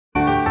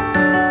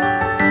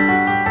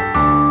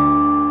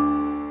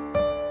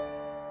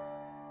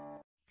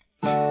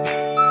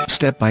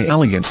step by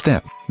elegant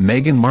step,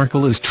 Meghan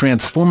Markle is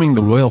transforming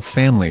the royal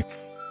family.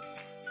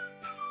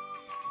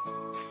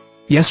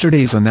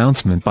 Yesterday's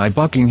announcement by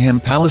Buckingham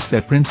Palace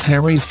that Prince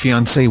Harry's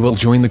fiancée will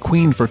join the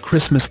Queen for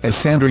Christmas at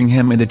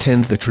Sandringham and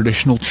attend the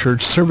traditional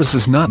church service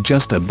is not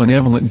just a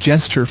benevolent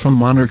gesture from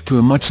monarch to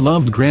a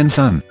much-loved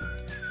grandson.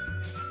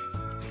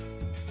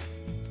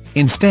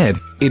 Instead,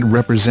 it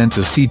represents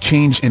a sea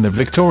change in the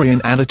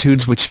Victorian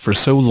attitudes which for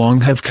so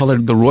long have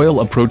coloured the royal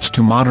approach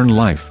to modern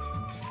life.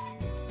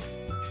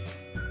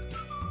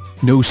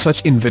 No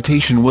such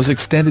invitation was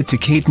extended to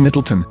Kate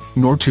Middleton,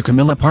 nor to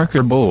Camilla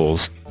Parker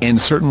Bowles, and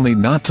certainly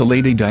not to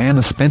Lady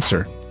Diana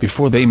Spencer,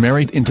 before they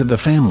married into the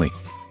family.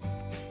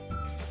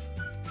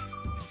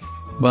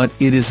 But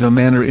it is the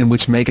manner in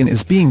which Meghan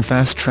is being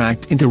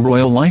fast-tracked into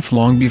royal life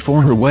long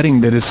before her wedding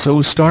that is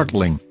so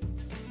startling.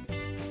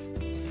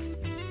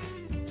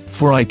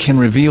 For I can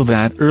reveal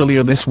that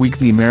earlier this week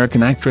the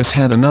American actress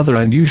had another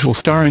unusual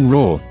starring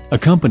role,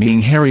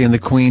 accompanying Harry and the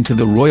Queen to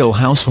the royal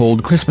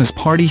household Christmas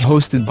party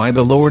hosted by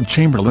the Lord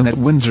Chamberlain at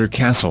Windsor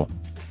Castle.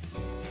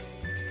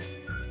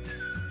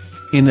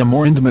 In a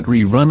more intimate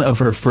rerun of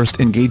her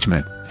first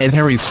engagement, at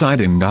Harry's side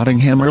in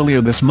Nottingham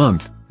earlier this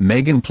month,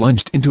 Meghan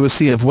plunged into a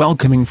sea of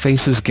welcoming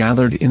faces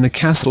gathered in the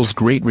castle's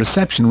great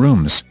reception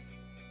rooms.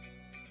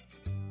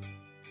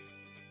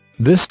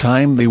 This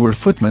time they were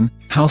footmen,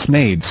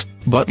 housemaids,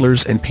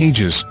 butlers and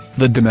pages,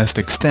 the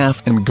domestic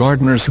staff and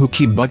gardeners who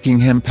keep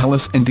Buckingham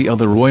Palace and the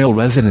other royal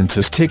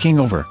residences ticking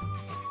over.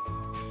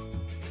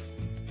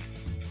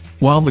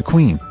 While the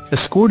Queen,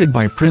 escorted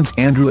by Prince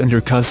Andrew and her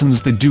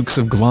cousins the Dukes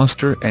of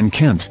Gloucester and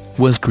Kent,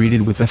 was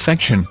greeted with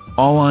affection,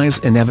 all eyes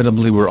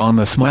inevitably were on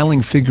the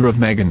smiling figure of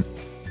Meghan.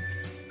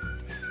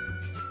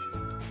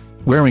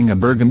 Wearing a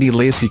burgundy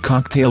lacy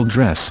cocktail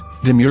dress,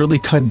 demurely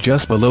cut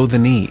just below the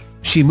knee,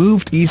 she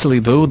moved easily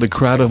through the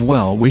crowd of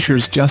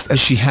well-wishers just as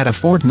she had a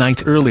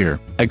fortnight earlier,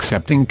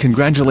 accepting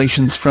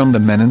congratulations from the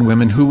men and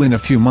women who in a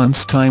few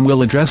months' time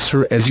will address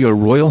her as Your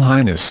Royal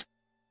Highness.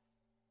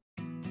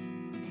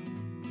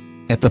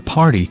 At the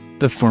party,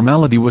 the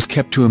formality was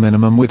kept to a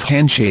minimum with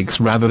handshakes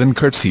rather than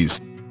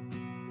curtsies.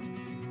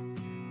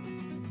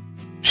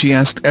 She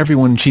asked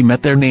everyone she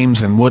met their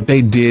names and what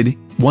they did,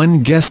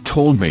 one guest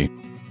told me.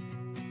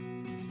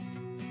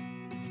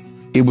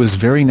 It was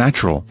very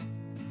natural.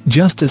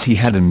 Just as he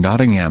had in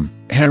Nottingham,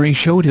 Harry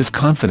showed his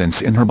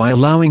confidence in her by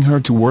allowing her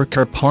to work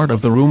her part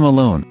of the room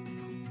alone.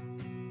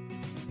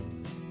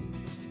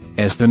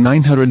 As the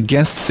 900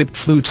 guests sipped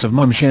flutes of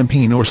mum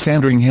champagne or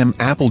Sandringham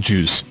apple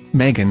juice,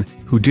 Meghan,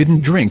 who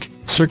didn't drink,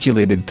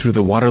 circulated through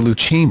the Waterloo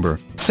Chamber,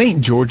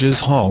 St George's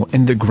Hall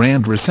and the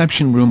grand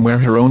reception room where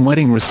her own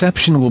wedding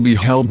reception will be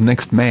held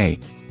next May.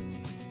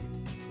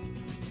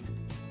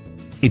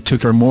 It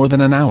took her more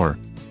than an hour.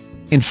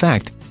 In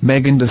fact,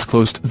 Meghan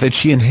disclosed that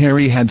she and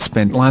Harry had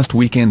spent last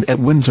weekend at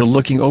Windsor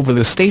looking over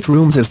the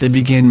staterooms as they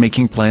began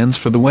making plans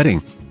for the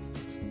wedding.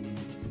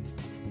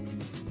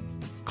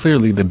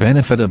 Clearly the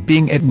benefit of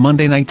being at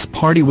Monday night's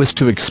party was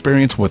to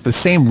experience what the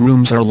same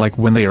rooms are like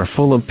when they are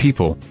full of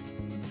people.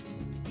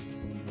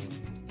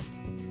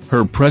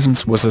 Her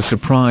presence was a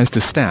surprise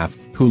to staff,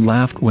 who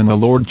laughed when the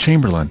Lord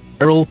Chamberlain,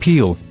 Earl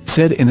Peel,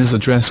 said in his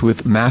address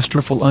with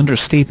masterful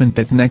understatement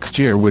that next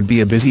year would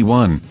be a busy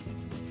one.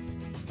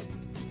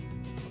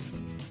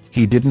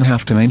 He didn't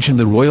have to mention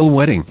the royal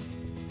wedding.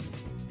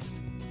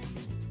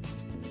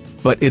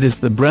 But it is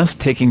the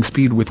breathtaking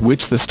speed with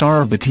which the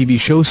star of the TV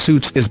show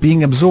Suits is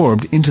being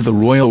absorbed into the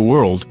royal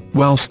world,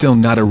 while still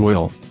not a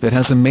royal, that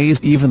has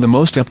amazed even the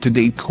most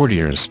up-to-date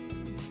courtiers.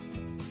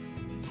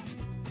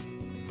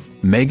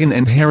 Meghan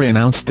and Harry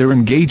announced their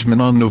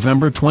engagement on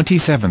November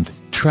 27,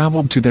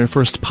 travelled to their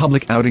first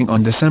public outing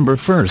on December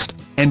 1,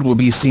 and will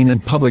be seen in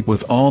public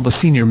with all the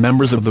senior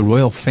members of the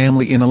royal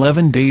family in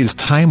 11 days'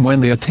 time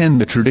when they attend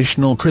the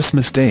traditional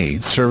Christmas Day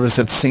service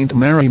at St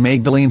Mary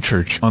Magdalene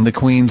Church on the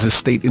Queen's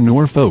estate in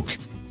Norfolk.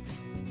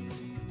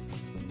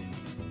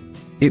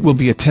 It will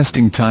be a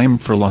testing time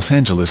for Los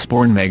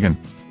Angeles-born Meghan.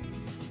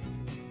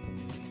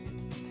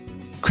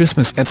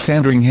 Christmas at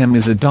Sandringham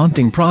is a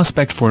daunting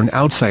prospect for an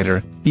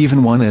outsider,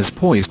 even one as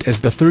poised as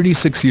the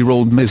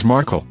 36-year-old Ms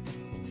Markle.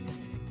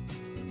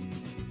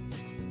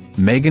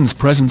 Meghan's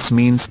presence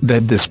means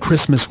that this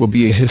Christmas will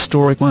be a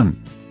historic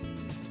one.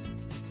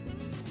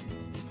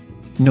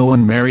 No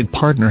unmarried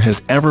partner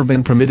has ever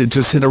been permitted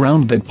to sit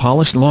around that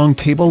polished long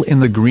table in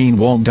the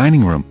green-walled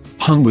dining room,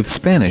 hung with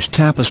Spanish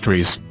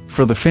tapestries,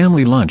 for the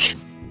family lunch.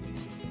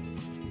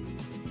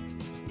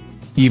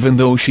 Even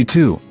though she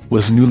too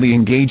was newly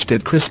engaged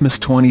at Christmas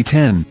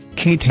 2010,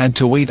 Kate had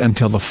to wait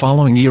until the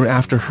following year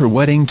after her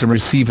wedding to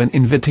receive an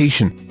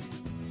invitation.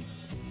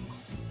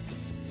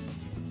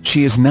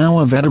 She is now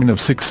a veteran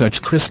of 6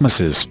 such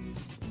Christmases.